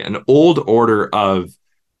humanity, an old order of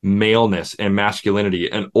maleness and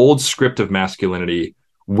masculinity, an old script of masculinity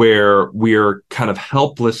where we're kind of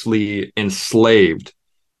helplessly enslaved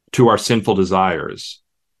to our sinful desires,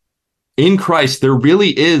 in Christ, there really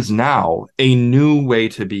is now a new way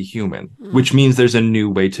to be human, which means there's a new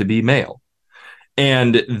way to be male.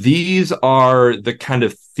 And these are the kind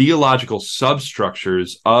of theological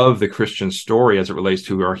substructures of the Christian story as it relates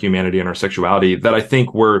to our humanity and our sexuality that I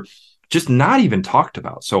think were just not even talked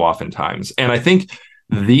about so oftentimes. And I think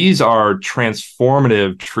these are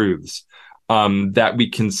transformative truths that we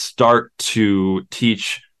can start to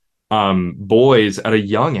teach boys at a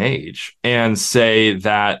young age, and say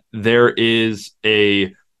that there is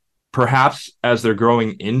perhaps as they're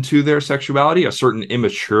growing into their sexuality, a certain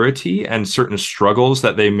immaturity and certain struggles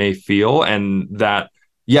that they may feel. And that,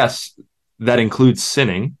 yes, that includes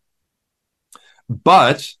sinning.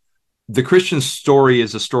 But the Christian story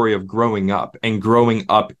is a story of growing up and growing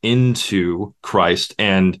up into Christ.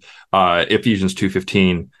 And Ephesians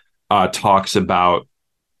 2:15 talks about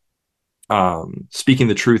speaking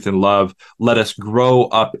the truth in love, let us grow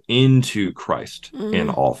up into Christ in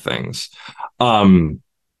all things.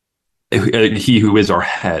 He who is our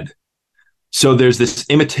head. So there's this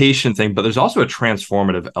imitation thing, but there's also a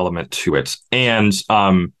transformative element to it. And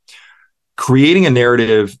creating a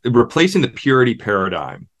narrative, replacing the purity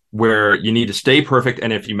paradigm where you need to stay perfect,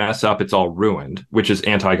 and if you mess up, it's all ruined, which is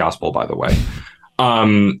anti-gospel, by the way.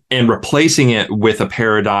 And replacing it with a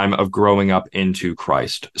paradigm of growing up into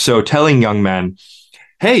Christ. So telling young men,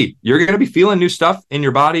 hey, you're going to be feeling new stuff in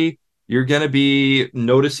your body. You're going to be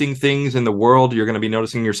noticing things in the world. You're going to be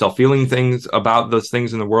noticing yourself feeling things about those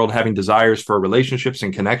things in the world, having desires for relationships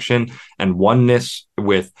and connection and oneness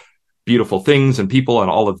with beautiful things and people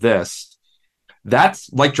and all of this. That's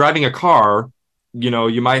like driving a car.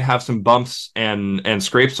 You might have some bumps and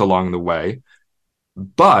scrapes along the way.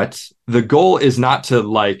 But the goal is not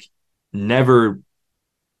to never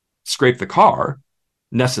scrape the car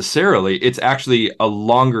necessarily. It's actually a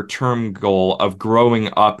longer term goal of growing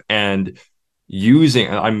up and using,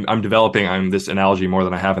 I'm developing this analogy more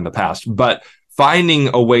than I have in the past, but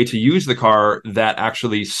finding a way to use the car that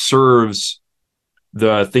actually serves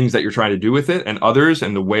the things that you're trying to do with it and others,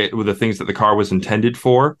 and the things that the car was intended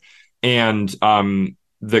for. And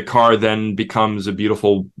the car then becomes a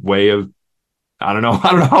beautiful way of I don't know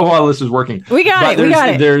how well this is working. We got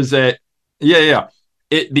it. There's a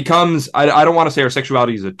it becomes, I don't want to say our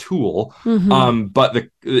sexuality is a tool, but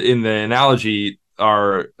in the analogy,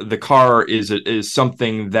 the car is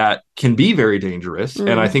something that can be very dangerous.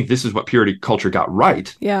 And I think this is what purity culture got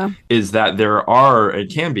right. Yeah. Is that there are,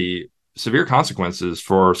 and can be, severe consequences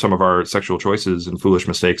for some of our sexual choices and foolish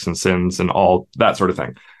mistakes and sins and all that sort of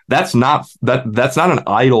thing. That's not an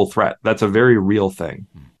idle threat. That's a very real thing.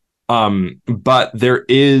 But there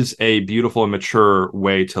is a beautiful and mature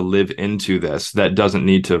way to live into this that doesn't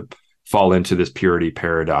need to fall into this purity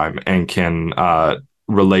paradigm and can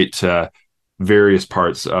relate to various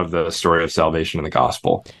parts of the story of salvation in the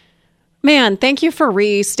gospel. Man, thank you for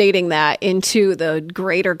restating that into the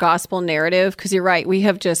greater gospel narrative, because you're right. We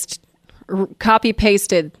have just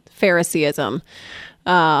copy-pasted Phariseeism.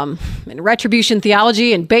 And retribution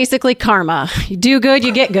theology and basically karma. You do good,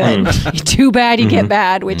 you get good. You do bad, you get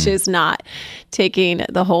bad, which is not taking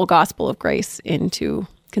the whole gospel of grace into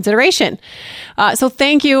consideration. So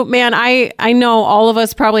thank you, man. I know all of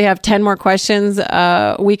us probably have 10 more questions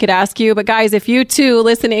we could ask you, but guys, if you too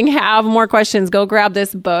listening have more questions, go grab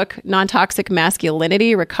this book, Non-Toxic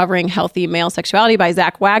Masculinity, Recovering Healthy Male Sexuality by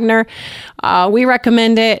Zach Wagner. We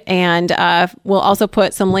recommend it, and we'll also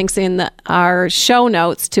put some links in our show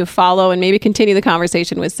notes to follow and maybe continue the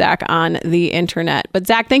conversation with Zach on the internet. But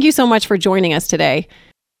Zach, thank you so much for joining us today.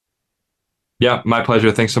 Yeah, my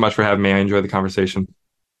pleasure. Thanks so much for having me. I enjoyed the conversation.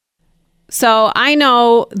 So I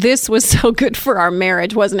know this was so good for our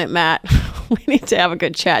marriage, wasn't it, Matt? We need to have a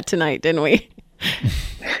good chat tonight, didn't we?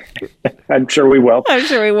 I'm sure we will. I'm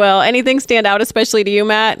sure we will. Anything stand out, especially to you,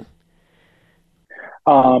 Matt?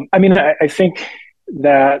 I think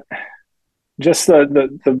that just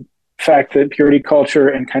the fact that purity culture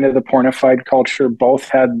and kind of the pornified culture both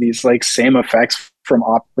had these like same effects from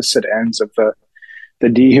opposite ends of the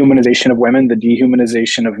dehumanization of women, the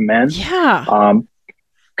dehumanization of men. Yeah.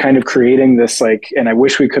 Kind of creating this like, and I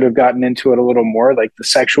wish we could have gotten into it a little more, like the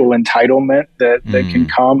sexual entitlement that can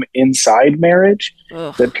come inside marriage.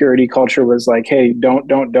 Ugh. That purity culture was like, hey, don't.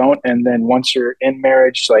 And then once you're in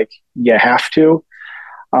marriage, like you have to,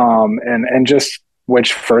 and just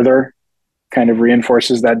which further kind of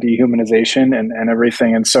reinforces that dehumanization and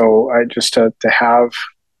everything. And so I just to have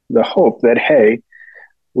the hope that, hey,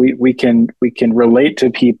 we can relate to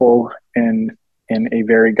people in a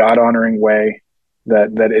very God honoring way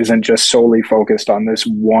that isn't just solely focused on this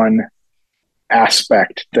one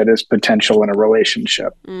aspect that is potential in a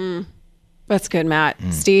relationship. That's good, Matt.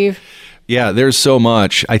 Steve? Yeah, there's so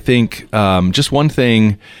much. I think just one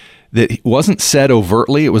thing that wasn't said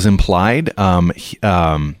overtly, it was implied.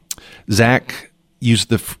 Zach used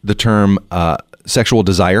the term sexual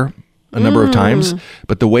desire a number of times,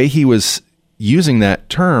 but the way he was using that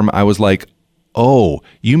term, I was like, oh,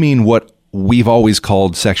 you mean what we've always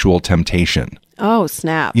called sexual temptation. Oh,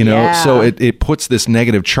 snap. So it puts this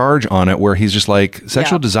negative charge on it where he's just like,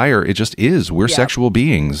 sexual desire, it just is. We're sexual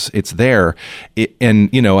beings. It's there. And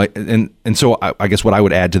so I guess what I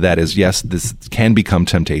would add to that is, yes, this can become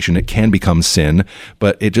temptation. It can become sin,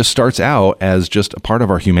 but it just starts out as just a part of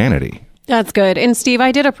our humanity. That's good. And Steve,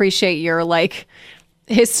 I did appreciate your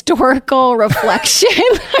historical reflection.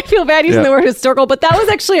 I feel bad using the word historical, but that was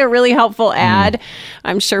actually a really helpful ad.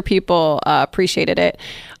 I'm sure people appreciated it.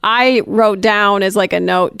 I wrote down as like a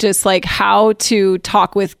note, just like how to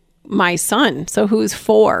talk with my son, so who's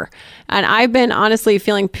 4. And I've been honestly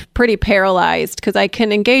feeling pretty paralyzed because I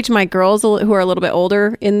can engage my girls who are a little bit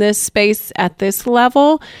older in this space at this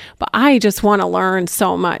level, but I just want to learn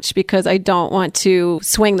so much because I don't want to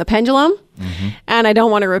swing the pendulum and I don't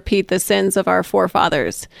want to repeat the sins of our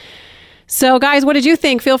forefathers. So guys, what did you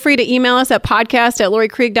think? Feel free to email us at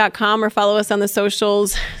podcast@lorikrieg.com or follow us on the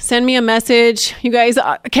socials. Send me a message. You guys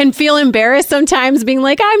can feel embarrassed sometimes being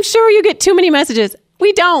like, I'm sure you get too many messages.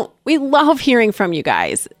 We don't. We love hearing from you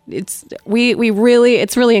guys. It's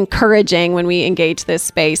really encouraging when we engage this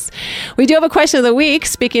space. We do have a question of the week.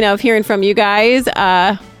 Speaking of hearing from you guys,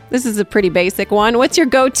 this is a pretty basic one. What's your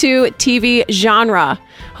go-to TV genre?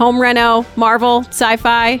 Home reno, Marvel,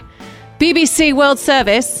 sci-fi, BBC World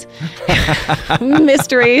Service,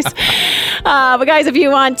 mysteries. But guys, if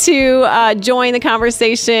you want to join the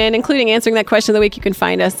conversation, including answering that question of the week, you can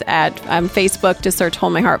find us at Facebook. Just search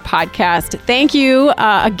Hold My Heart Podcast. Thank you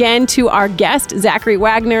again to our guest, Zachary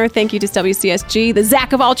Wagner. Thank you to WCSG, the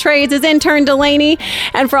Zach of all trades, his intern Delaney.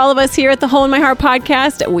 And for all of us here at the Hold My Heart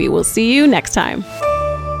Podcast, we will see you next time.